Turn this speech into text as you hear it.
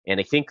And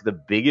I think the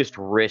biggest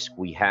risk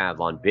we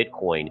have on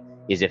Bitcoin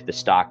is if the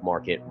stock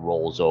market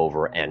rolls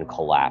over and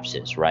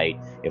collapses, right?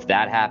 If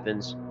that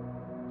happens,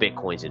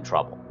 Bitcoin's in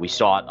trouble. We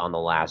saw it on the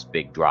last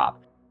big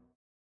drop.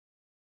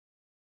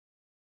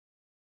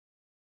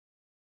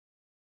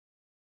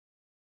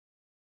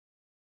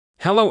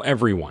 Hello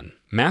everyone,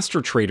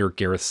 Master Trader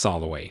Gareth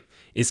Soloway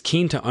is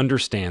keen to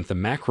understand the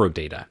macro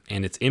data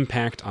and its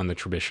impact on the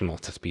traditional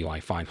SPY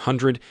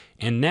 500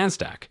 and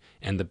Nasdaq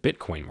and the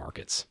Bitcoin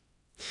markets.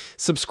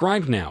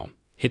 Subscribe now,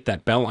 hit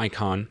that bell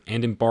icon,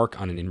 and embark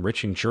on an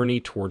enriching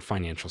journey toward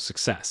financial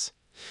success.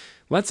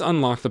 Let's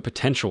unlock the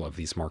potential of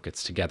these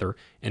markets together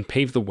and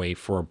pave the way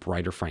for a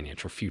brighter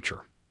financial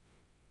future.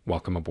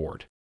 Welcome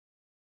aboard.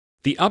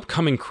 The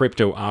upcoming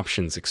crypto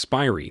options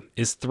expiry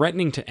is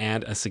threatening to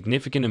add a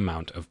significant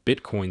amount of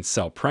Bitcoin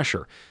sell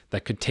pressure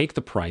that could take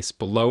the price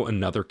below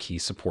another key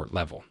support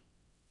level.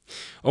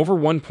 Over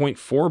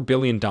 $1.4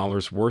 billion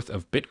worth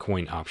of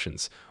Bitcoin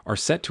options are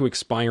set to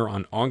expire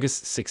on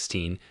August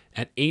 16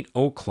 at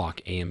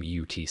 8:00 a.m.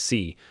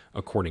 UTC,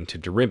 according to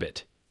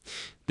Deribit.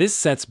 This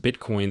sets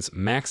Bitcoin's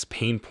max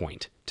pain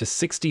point to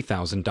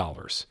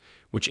 $60,000,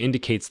 which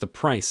indicates the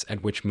price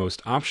at which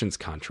most options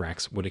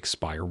contracts would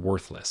expire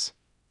worthless.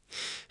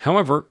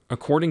 However,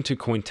 according to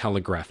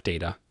Cointelegraph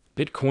data,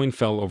 Bitcoin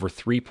fell over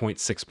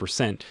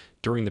 3.6%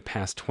 during the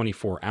past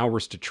 24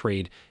 hours to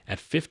trade at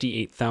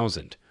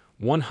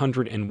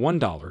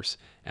 $58,101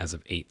 as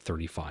of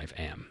 8:35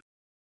 a.m.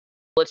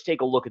 Let's take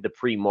a look at the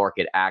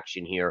pre-market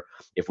action here.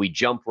 If we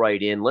jump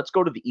right in, let's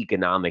go to the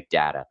economic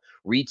data.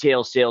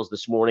 Retail sales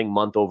this morning,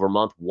 month over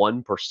month,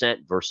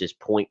 1% versus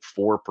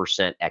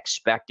 0.4%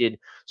 expected.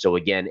 So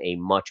again, a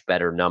much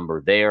better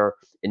number there.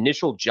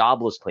 Initial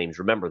jobless claims.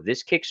 Remember,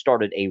 this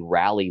kickstarted a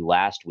rally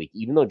last week.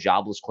 Even though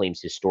jobless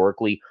claims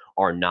historically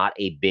are not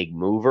a big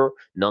mover,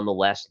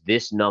 nonetheless,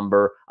 this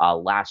number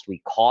last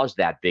week caused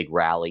that big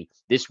rally.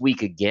 This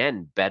week,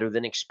 again, better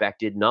than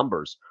expected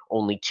numbers.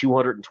 Only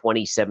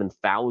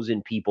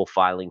 227,000 people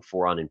filing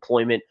for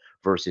unemployment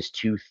versus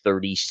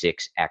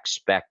 236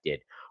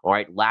 expected. All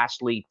right,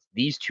 lastly,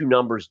 these two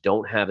numbers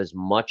don't have as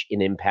much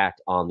an impact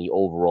on the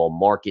overall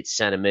market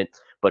sentiment,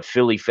 but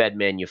Philly Fed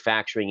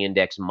Manufacturing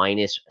Index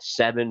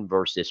 -7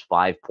 versus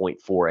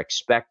 5.4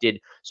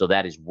 expected. So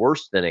that is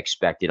worse than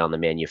expected on the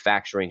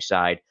manufacturing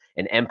side.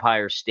 And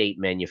Empire State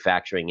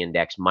Manufacturing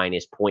Index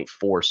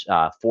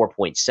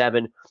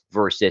 -4.7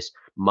 versus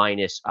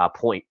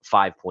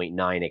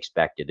 -5.9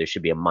 expected. There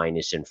should be a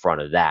minus in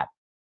front of that.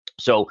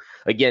 So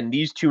again,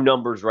 these two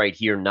numbers right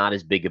here, not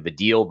as big of a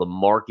deal. The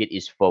market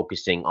is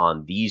focusing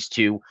on these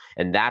two,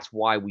 and that's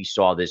why we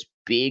saw this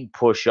big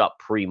push up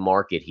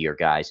pre-market here,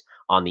 guys,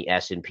 on the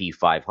S&P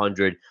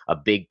 500, a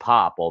big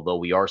pop, although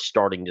we are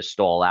starting to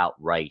stall out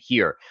right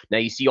here. Now,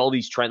 you see all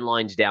these trend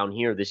lines down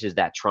here. This is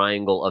that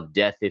triangle of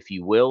death, if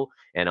you will,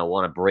 and I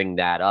want to bring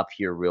that up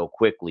here real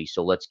quickly.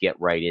 So let's get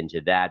right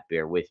into that.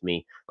 Bear with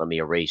me. Let me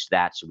erase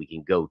that so we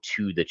can go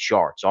to the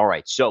charts. All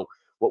right, so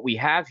what we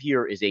have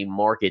here is a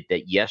market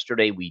that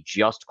yesterday we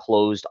just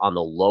closed on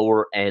the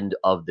lower end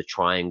of the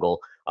triangle,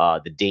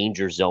 the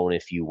danger zone,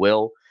 if you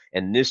will.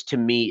 And this to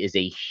me is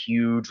a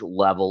huge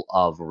level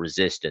of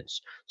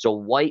resistance.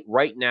 So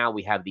right now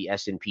we have the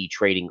S&P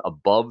trading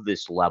above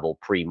this level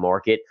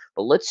pre-market,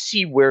 but let's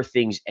see where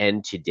things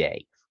end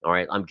today. All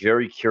right, I'm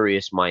very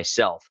curious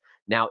myself.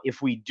 Now,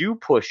 if we do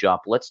push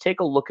up, let's take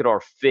a look at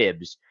our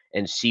fibs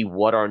and see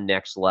what our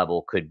next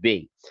level could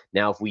be.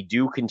 Now, if we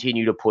do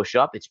continue to push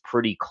up, it's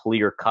pretty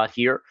clear cut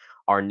here.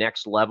 Our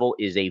next level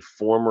is a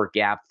former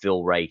gap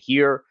fill right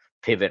here,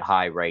 pivot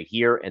high right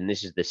here, and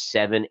this is the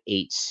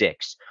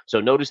 786.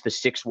 So notice the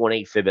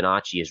 618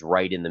 Fibonacci is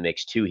right in the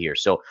mix too here.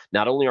 So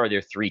not only are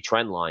there three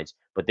trend lines,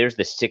 but there's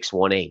the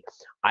 618.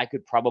 I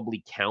could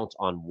probably count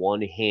on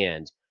one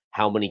hand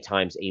how many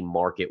times a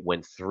market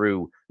went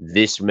through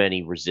this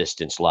many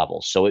resistance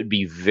levels. So it'd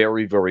be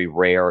very, very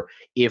rare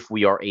if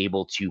we are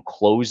able to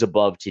close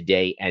above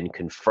today and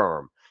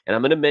confirm. And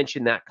I'm going to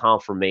mention that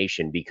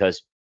confirmation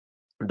because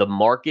the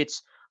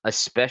markets,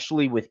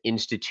 especially with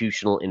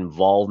institutional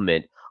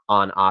involvement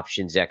on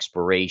options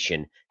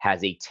expiration,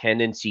 has a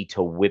tendency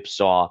to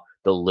whipsaw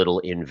the little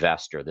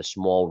investor, the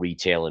small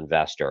retail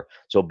investor.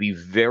 So be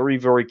very,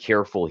 very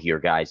careful here,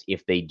 guys,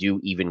 if they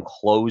do even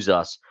close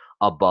us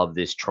above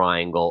this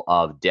triangle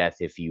of death,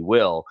 if you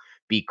will,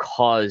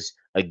 because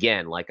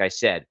again, like I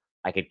said,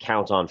 I could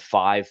count on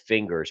 5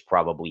 fingers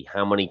probably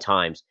how many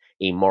times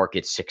a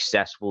market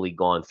successfully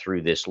gone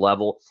through this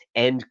level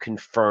and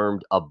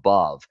confirmed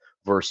above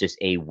versus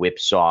a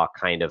whipsaw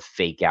kind of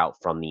fake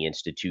out from the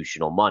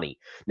institutional money.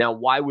 Now,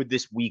 why would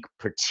this week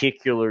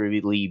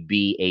particularly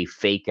be a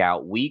fake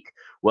out week?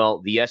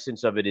 Well, the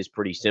essence of it is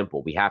pretty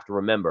simple. We have to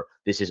remember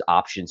this is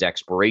options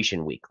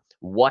expiration week.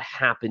 What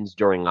happens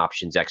during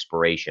options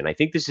expiration? I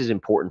think this is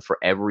important for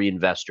every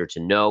investor to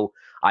know.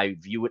 I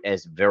view it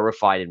as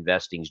verified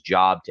investing's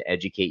job to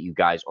educate you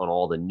guys on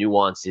all the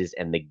nuances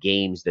and the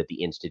games that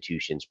the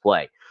institutions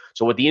play.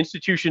 So what the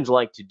institutions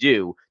like to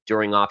do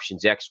during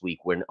options X week,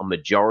 when a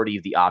majority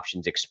of the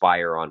options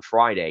expire on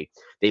Friday,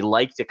 they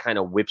like to kind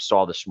of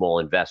whipsaw the small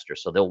investor.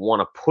 So they'll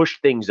want to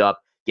push things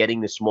up,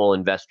 getting the small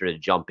investor to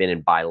jump in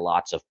and buy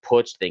lots of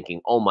puts, thinking,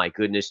 oh my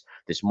goodness,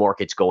 this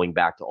market's going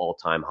back to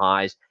all-time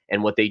highs.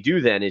 And what they do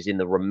then is in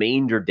the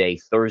remainder day,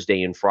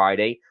 Thursday and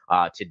Friday,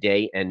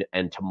 today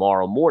and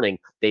tomorrow morning,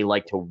 they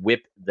like to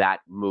whip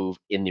that move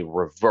in the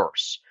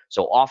reverse.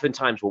 So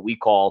oftentimes what we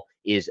call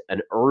is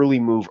an early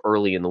move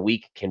early in the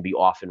week can be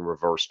often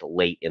reversed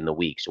late in the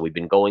week. So we've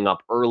been going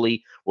up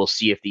early. We'll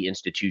see if the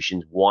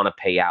institutions want to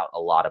pay out a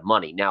lot of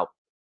money. Now,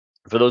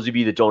 for those of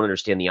you that don't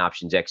understand the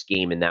options X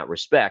game in that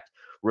respect,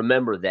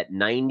 remember that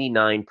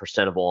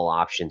 99% of all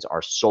options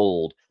are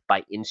sold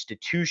by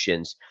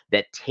institutions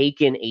that take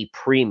in a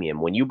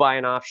premium. When you buy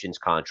an options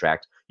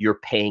contract, you're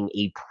paying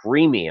a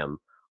premium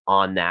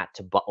on that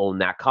to own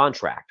that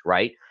contract,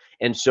 right?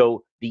 And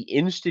so the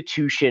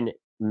institution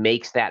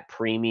makes that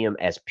premium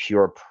as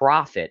pure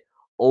profit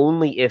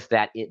only if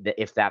that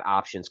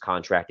options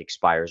contract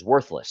expires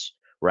worthless,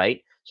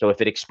 right? So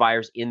if it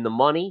expires in the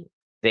money,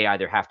 they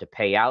either have to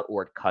pay out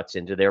or it cuts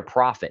into their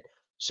profit.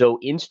 So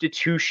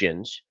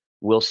institutions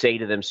will say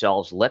to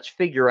themselves, let's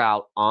figure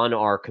out on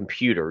our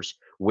computers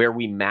where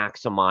we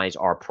maximize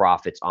our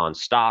profits on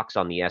stocks,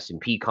 on the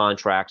S&P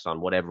contracts,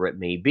 on whatever it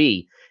may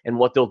be. And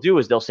what they'll do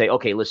is they'll say,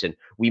 okay, listen,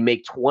 we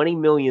make $20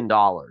 million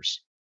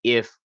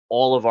if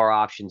all of our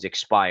options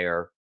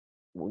expire,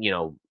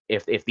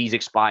 if these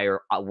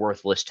expire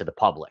worthless to the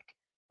public,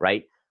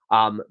 right?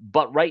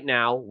 But right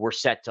now we're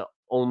set to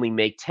only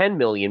make 10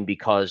 million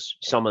because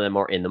some of them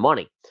are in the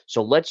money.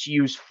 So let's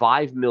use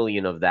 5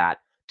 million of that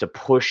to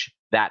push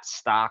that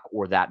stock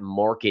or that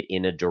market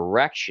in a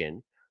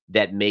direction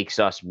that makes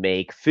us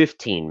make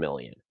 15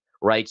 million,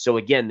 right? So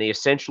again, they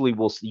essentially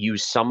will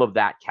use some of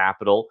that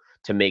capital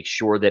to make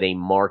sure that a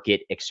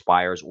market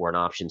expires or an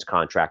options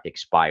contract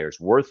expires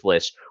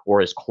worthless or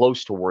as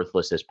close to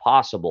worthless as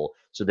possible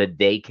so that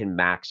they can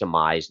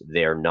maximize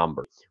their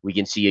number. We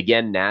can see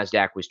again,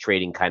 Nasdaq was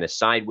trading kind of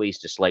sideways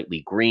to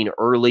slightly green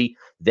early.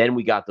 Then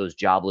we got those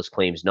jobless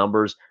claims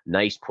numbers,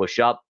 nice push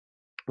up.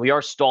 We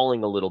are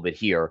stalling a little bit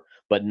here,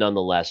 but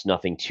nonetheless,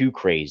 nothing too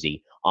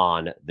crazy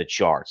on the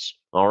charts.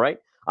 All right.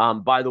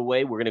 By the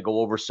way, we're going to go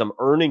over some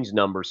earnings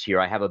numbers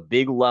here. I have a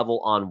big level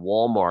on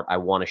Walmart I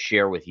want to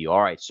share with you.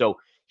 All right. So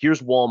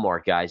here's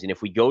Walmart, guys. And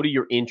if we go to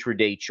your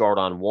intraday chart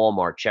on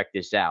Walmart, check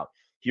this out.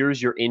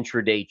 Here's your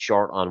intraday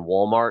chart on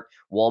Walmart.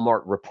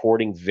 Walmart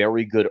reporting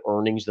very good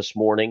earnings this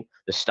morning.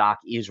 The stock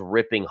is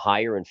ripping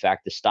higher. In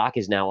fact, the stock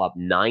is now up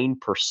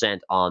 9%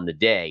 on the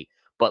day.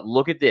 But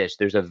look at this.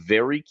 There's a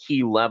very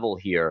key level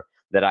here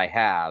that I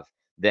have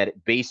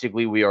that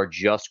basically we are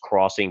just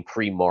crossing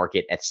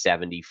pre-market at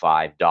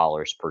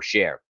 $75 per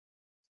share.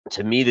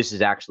 To me, this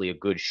is actually a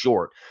good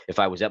short. If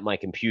I was at my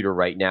computer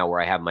right now where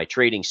I have my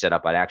trading set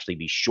up, I'd actually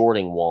be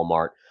shorting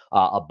Walmart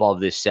above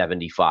this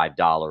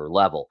 $75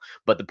 level.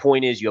 But the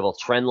point is, you have a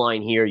trend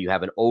line here. You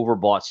have an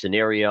overbought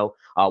scenario.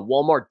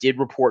 Walmart did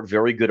report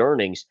very good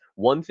earnings.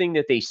 One thing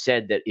that they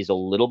said that is a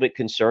little bit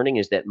concerning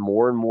is that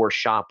more and more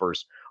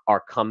shoppers are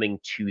coming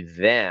to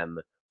them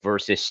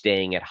versus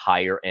staying at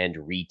higher end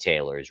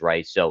retailers,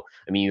 right? So,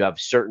 I mean, you have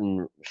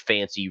certain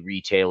fancy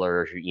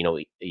retailers,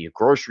 your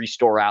grocery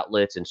store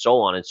outlets and so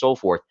on and so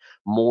forth.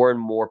 More and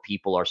more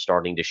people are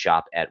starting to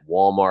shop at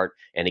Walmart.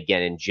 And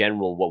again, in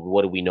general,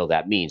 what do we know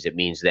that means? It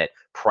means that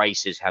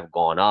prices have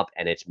gone up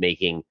and it's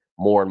making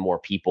more and more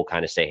people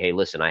kind of say, hey,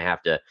 listen, I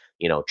have to,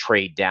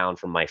 trade down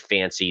from my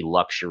fancy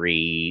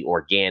luxury,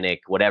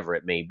 organic, whatever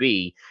it may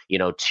be,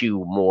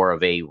 to more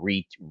of a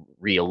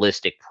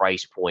realistic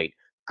price point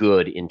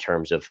good in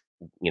terms of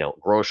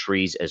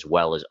groceries as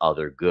well as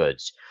other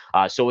goods.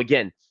 So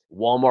again,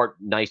 Walmart,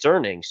 nice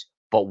earnings,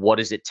 but what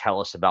does it tell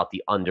us about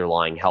the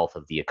underlying health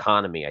of the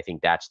economy? I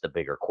think that's the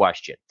bigger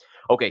question.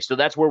 Okay, so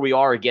that's where we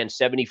are. Again,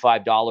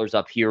 $75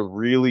 up here,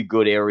 really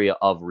good area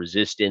of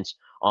resistance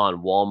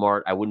on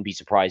Walmart. I wouldn't be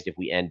surprised if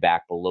we end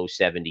back below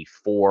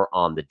 74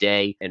 on the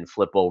day and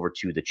flip over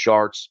to the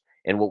charts.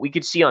 And what we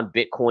could see on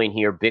Bitcoin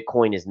here,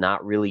 Bitcoin is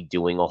not really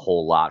doing a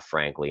whole lot,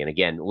 frankly. And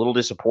again, a little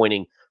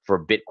disappointing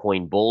for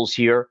Bitcoin bulls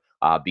here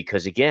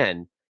because,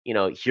 again,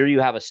 here you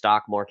have a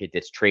stock market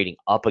that's trading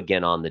up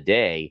again on the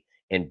day,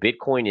 and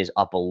Bitcoin is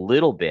up a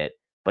little bit,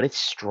 but it's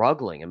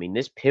struggling. I mean,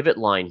 this pivot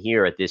line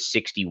here at this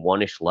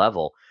 61-ish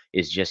level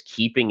is just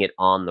keeping it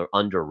under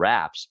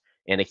wraps.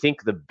 And I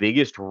think the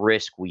biggest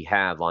risk we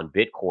have on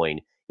Bitcoin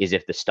is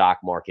if the stock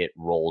market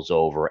rolls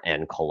over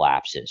and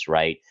collapses,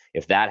 right?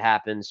 If that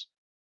happens,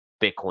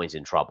 Bitcoin's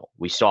in trouble.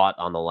 We saw it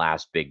on the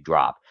last big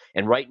drop.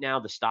 And right now,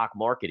 the stock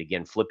market,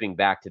 again, flipping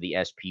back to the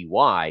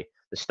SPY,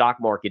 the stock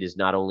market is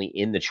not only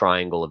in the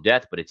triangle of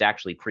death, but it's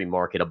actually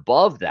pre-market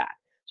above that.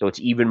 So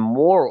it's even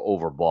more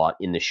overbought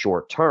in the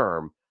short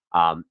term.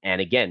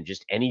 And again,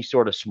 just any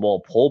sort of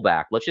small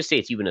pullback, let's just say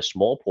it's even a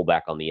small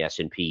pullback on the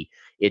S&P,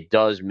 it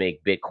does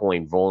make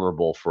Bitcoin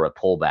vulnerable for a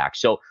pullback.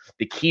 So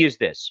the key is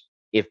this.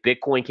 If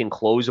Bitcoin can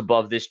close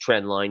above this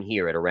trend line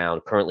here at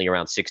currently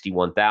around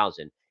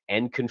 61,000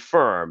 and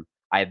confirm,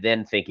 I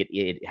then think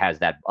it has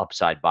that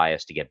upside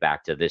bias to get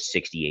back to this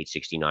 68,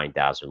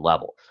 69,000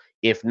 level.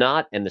 If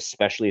not, and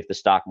especially if the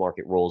stock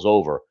market rolls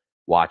over,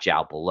 watch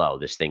out below.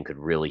 This thing could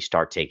really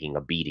start taking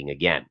a beating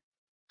again.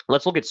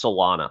 Let's look at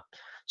Solana.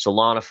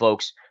 Solana,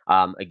 folks.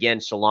 Again,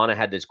 Solana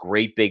had this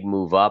great big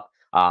move up.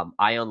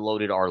 I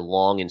unloaded our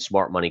long in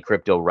smart money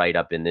crypto right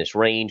up in this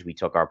range. We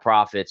took our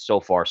profits. So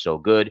far, so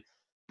good.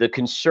 The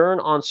concern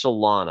on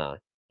Solana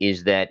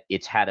is that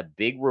it's had a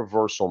big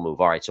reversal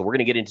move. All right, so we're going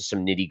to get into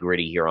some nitty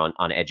gritty here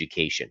on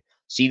education.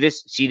 See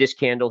this? See this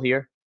candle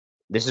here?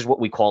 This is what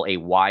we call a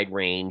wide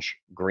range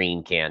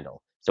green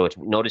candle. So it's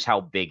notice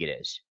how big it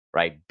is,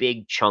 right?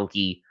 Big,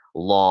 chunky,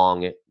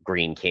 long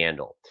green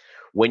candle.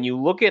 When you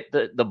look at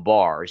the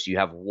bars, you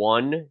have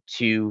 1,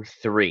 2,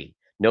 3.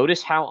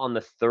 Notice how on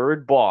the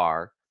third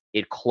bar,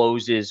 it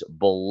closes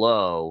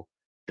below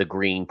the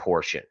green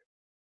portion.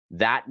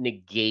 That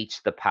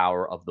negates the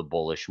power of the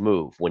bullish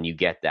move when you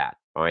get that.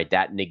 All right.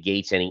 That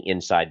negates any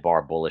inside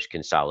bar bullish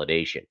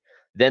consolidation.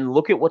 Then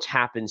look at what's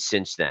happened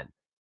since then.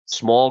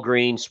 Small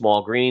green,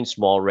 small green,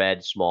 small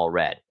red, small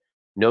red.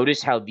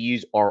 Notice how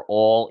these are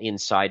all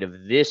inside of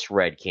this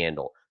red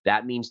candle.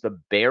 That means the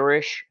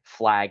bearish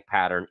flag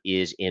pattern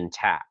is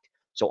intact.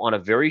 So on a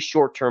very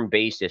short-term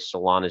basis,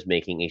 Solana is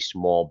making a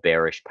small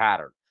bearish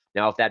pattern.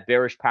 Now, if that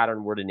bearish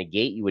pattern were to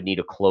negate, you would need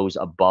to close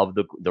above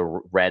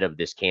the red of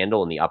this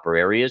candle in the upper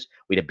areas.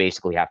 We'd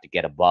basically have to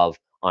get above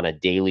on a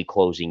daily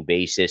closing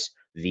basis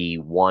the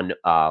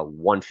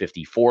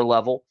 154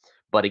 level.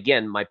 But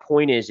again, my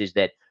point is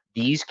that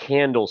these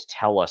candles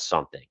tell us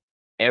something.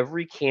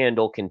 Every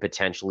candle can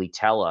potentially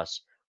tell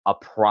us a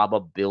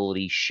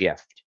probability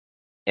shift.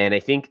 And I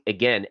think,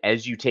 again,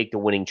 as you take the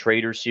Winning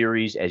Trader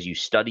series, as you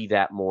study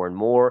that more and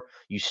more,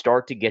 you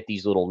start to get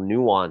these little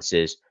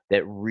nuances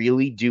that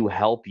really do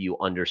help you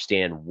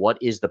understand what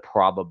is the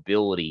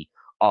probability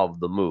of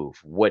the move.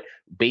 What,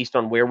 based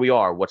on where we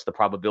are, what's the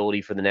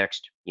probability for the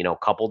next,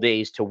 couple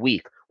days to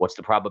week? What's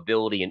the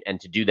probability?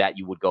 And to do that,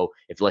 you would go,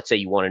 if let's say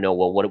you want to know,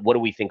 well, what do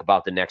we think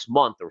about the next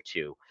month or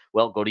two?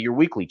 Well, go to your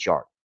weekly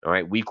chart. All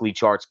right. Weekly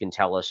charts can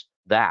tell us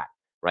that.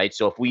 Right.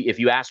 So if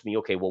you ask me,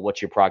 okay, well, what's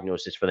your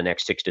prognosis for the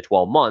next 6 to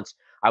 12 months?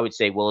 I would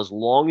say, well, as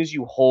long as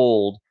you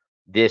hold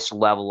this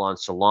level on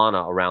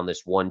Solana around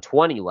this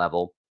 120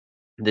 level,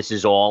 this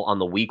is all on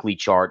the weekly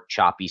chart,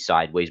 choppy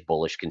sideways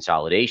bullish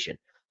consolidation.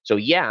 So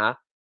yeah,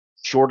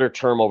 shorter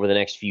term over the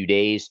next few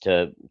days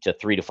to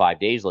 3 to 5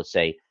 days, let's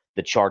say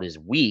the chart is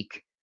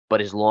weak,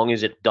 but as long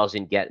as it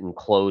doesn't get and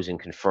close and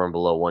confirm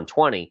below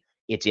 120,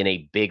 it's in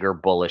a bigger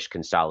bullish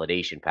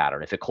consolidation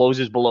pattern. If it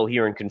closes below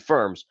here and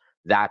confirms,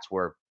 that's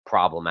where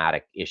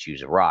problematic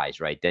issues arise,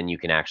 right? Then you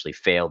can actually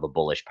fail the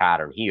bullish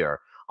pattern here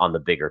on the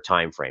bigger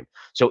time frame.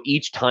 So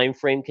each time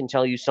frame can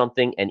tell you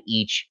something, and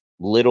each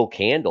little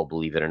candle,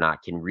 believe it or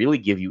not, can really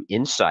give you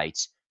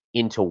insights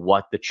into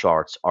what the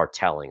charts are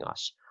telling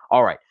us.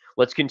 All right,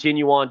 let's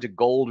continue on to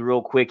gold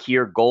real quick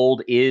here.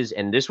 Gold is,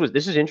 and this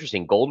is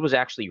interesting. Gold was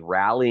actually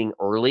rallying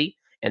early,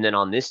 and then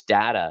on this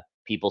data,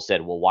 people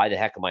said, well, why the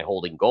heck am I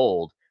holding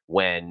gold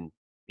when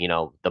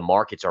the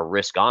markets are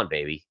risk on,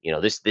 baby?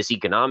 This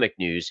economic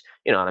news,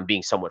 and I'm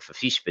being somewhat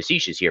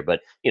facetious here, but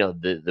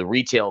the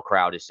retail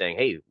crowd is saying,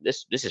 hey,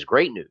 this is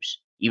great news.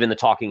 Even the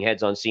talking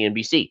heads on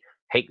CNBC,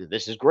 hey,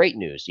 this is great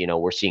news.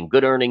 We're seeing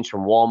good earnings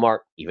from Walmart,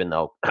 even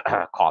though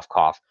cough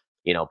cough,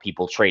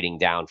 people trading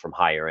down from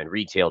higher end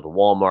retail to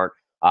Walmart.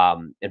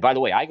 And by the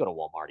way, I go to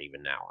Walmart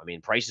even now. I mean,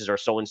 prices are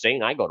so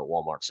insane. I go to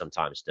Walmart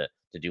sometimes to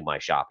do my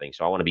shopping.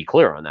 So I want to be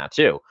clear on that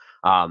too.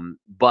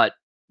 But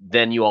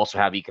then you also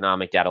have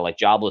economic data like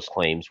jobless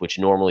claims, which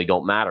normally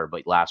don't matter,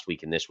 but last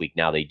week and this week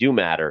now they do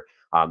matter.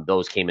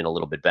 Those came in a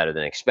little bit better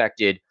than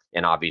expected.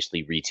 And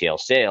obviously retail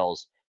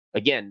sales.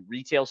 Again,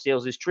 retail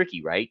sales is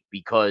tricky, right?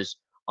 Because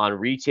on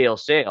retail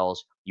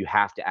sales, you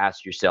have to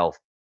ask yourself,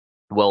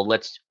 well,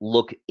 let's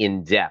look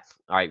in depth.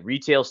 All right,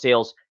 retail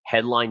sales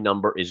headline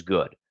number is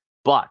good,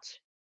 but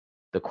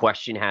the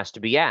question has to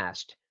be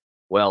asked,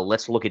 well,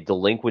 let's look at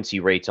delinquency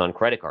rates on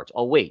credit cards.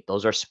 Oh, wait,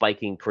 those are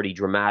spiking pretty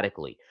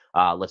dramatically.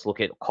 Let's look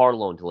at car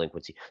loan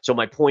delinquency. So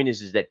my point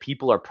is that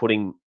people are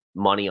putting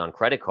money on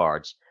credit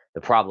cards.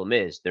 The problem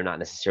is they're not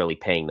necessarily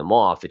paying them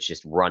off. It's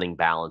just running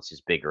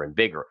balances bigger and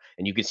bigger.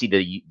 And you can see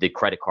the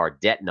credit card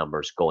debt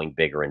numbers going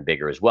bigger and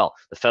bigger as well.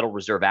 The Federal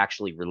Reserve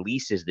actually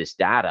releases this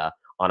data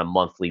on a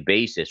monthly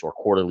basis or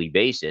quarterly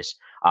basis.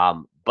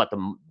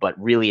 But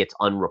really it's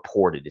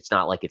unreported. It's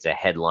not like it's a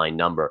headline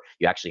number.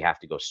 You actually have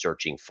to go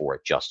searching for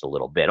it just a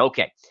little bit.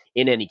 Okay,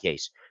 in any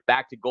case,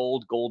 back to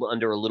gold. Gold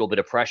under a little bit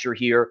of pressure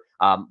here.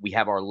 We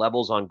have our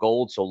levels on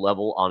gold. So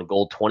level on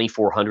gold,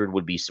 2,400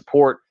 would be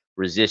support.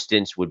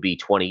 Resistance would be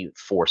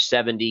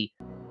 2,470.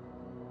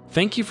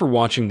 Thank you for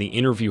watching the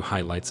interview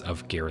highlights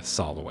of Gareth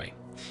Soloway.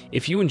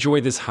 If you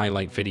enjoyed this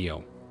highlight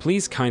video,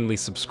 please kindly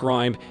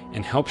subscribe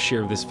and help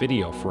share this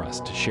video for us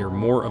to share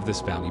more of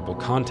this valuable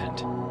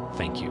content.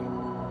 Thank you.